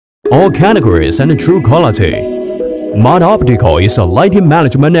all categories and true quality. Maat Optical is a lighting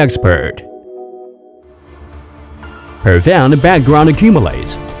management expert. Profound background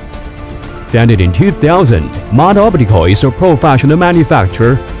accumulates. Founded in 2000, Maat Optical is a professional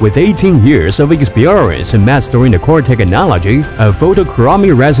manufacturer with 18 years of experience in mastering the core technology of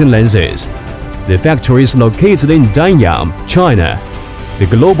photochromic resin lenses. The factory is located in Danyang, China. The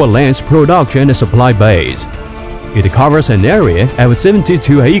global lens production and supply base. It covers an area of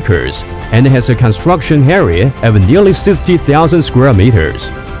 72 acres and has a construction area of nearly 60,000 square meters,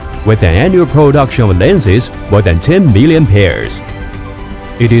 with an annual production of lenses more than 10 million pairs.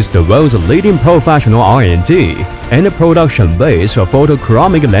 It is the world's leading professional R&D and production base for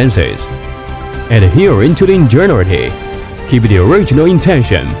photochromic lenses. Adhering to the ingenuity, keep the original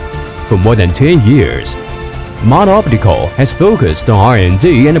intention, for more than 10 years, Maat Optical has focused on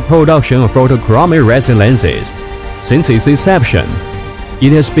R&D and production of photochromic resin lenses. Since its inception,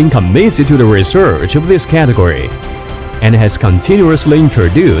 it has been committed to the research of this category and has continuously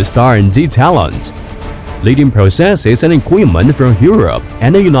introduced R&D talent, leading processes and equipment from Europe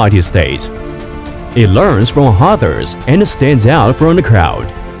and the United States. It learns from others and stands out from the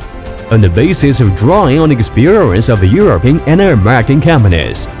crowd. On the basis of drawing on the experience of the European and American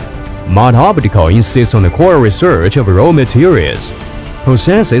companies, Maat Optical insists on the core research of raw materials,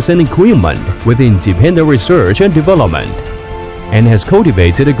 processes and equipment with independent research and development, and has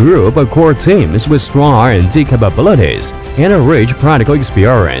cultivated a group of core teams with strong R&D capabilities and a rich practical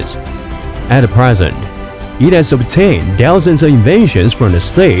experience. At present, it has obtained thousands of inventions from the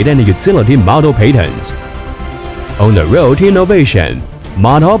state and utility model patents. On the road to innovation,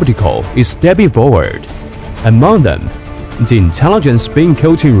 Maat Optical is stepping forward. Among them, the intelligent spin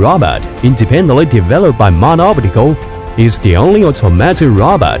coating robot independently developed by Maat Optical is the only automatic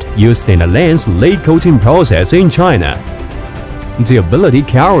robot used in the lens lay coating process in China. The ability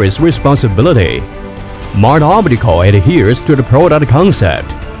carries responsibility. Maat Optical adheres to the product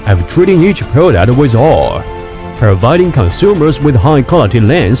concept of treating each product with awe, providing consumers with high-quality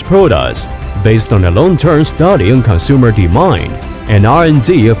lens products based on a long-term study on consumer demand and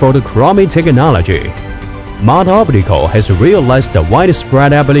R&D of photochromic technology. Maat Optical has realized the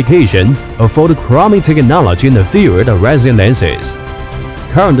widespread application of photochromic technology in the field of resin lenses.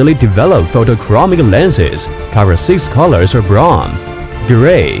 Currently developed photochromic lenses cover 6 colors of brown,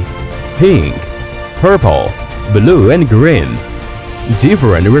 gray, pink, purple, blue, and green.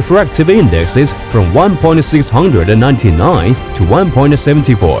 Different refractive indexes from 1.699 to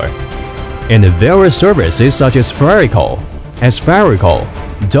 1.74, and various surfaces such as spherical, aspherical,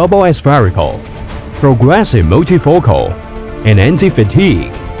 double aspherical, progressive multifocal, and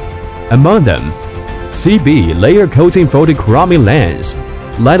anti-fatigue. Among them, CB layer coating photochromic lens,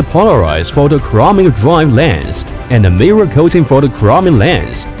 light polarized photochromic drive lens, and a mirror coating photochromic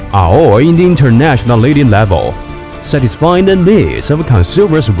lens are all in the international leading level, satisfying the needs of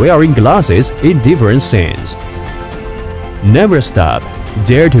consumers wearing glasses in different scenes. Never stop,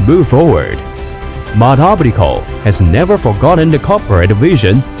 dare to move forward. Maat Optical has never forgotten the corporate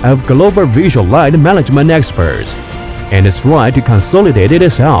vision of global visual light management experts and strives to consolidate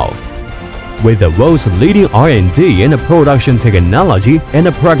itself. With the world's leading R&D and production technology and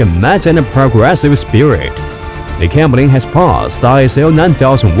a pragmatic and progressive spirit, the company has passed the ISO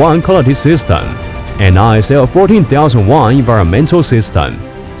 9001 quality system and ISO 14001 environmental system,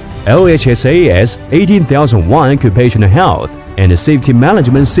 LHSAS 18001 occupational health and safety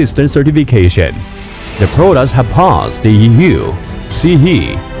management system certification. The products have passed the EU,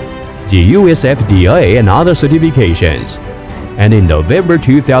 CE, the US FDA and other certifications. And in November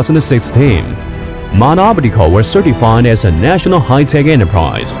 2016, Maat Optical was certified as a national high-tech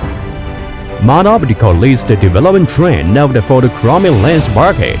enterprise. Maat Optical leads the development trend of the photochromic lens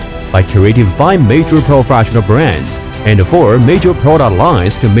market by creating 5 major professional brands and 4 major product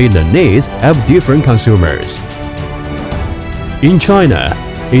lines to meet the needs of different consumers. In China,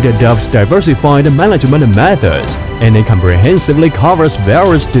 it adopts diversified management methods and it comprehensively covers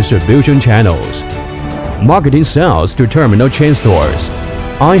various distribution channels. Marketing sales to terminal chain stores,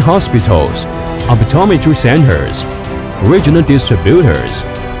 eye hospitals, optometry centers, regional distributors,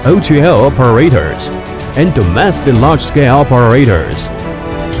 O2O operators, and domestic large-scale operators,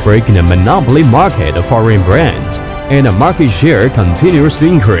 breaking the monopoly market of foreign brands, and the market share continues to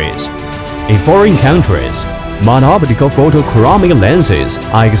increase. In foreign countries, Maat Optical photochromic lenses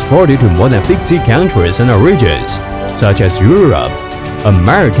are exported to more than 50 countries and regions, such as Europe,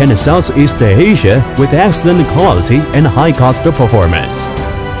 America and Southeast Asia with excellent quality and high cost performance,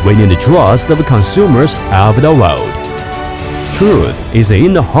 winning the trust of consumers of the world. Truth is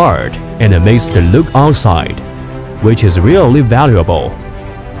in the heart and makes the look outside, which is really valuable.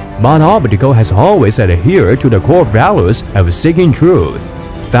 Maat Optical has always adhered to the core values of seeking truth,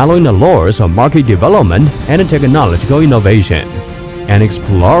 following the laws of market development and technological innovation, and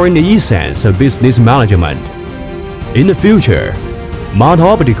exploring the essence of business management. In the future, Maat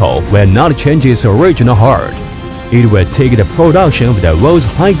Optical will not change its original heart. It will take the production of the world's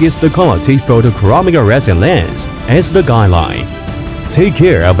highest quality photochromic resin lens as the guideline, take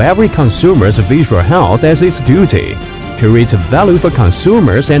care of every consumer's visual health as its duty, create value for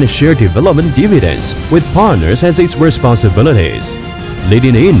consumers and share development dividends with partners as its responsibilities,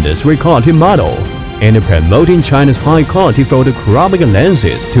 leading the industry quality model, and promoting China's high-quality photochromic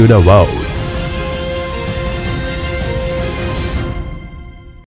lenses to the world.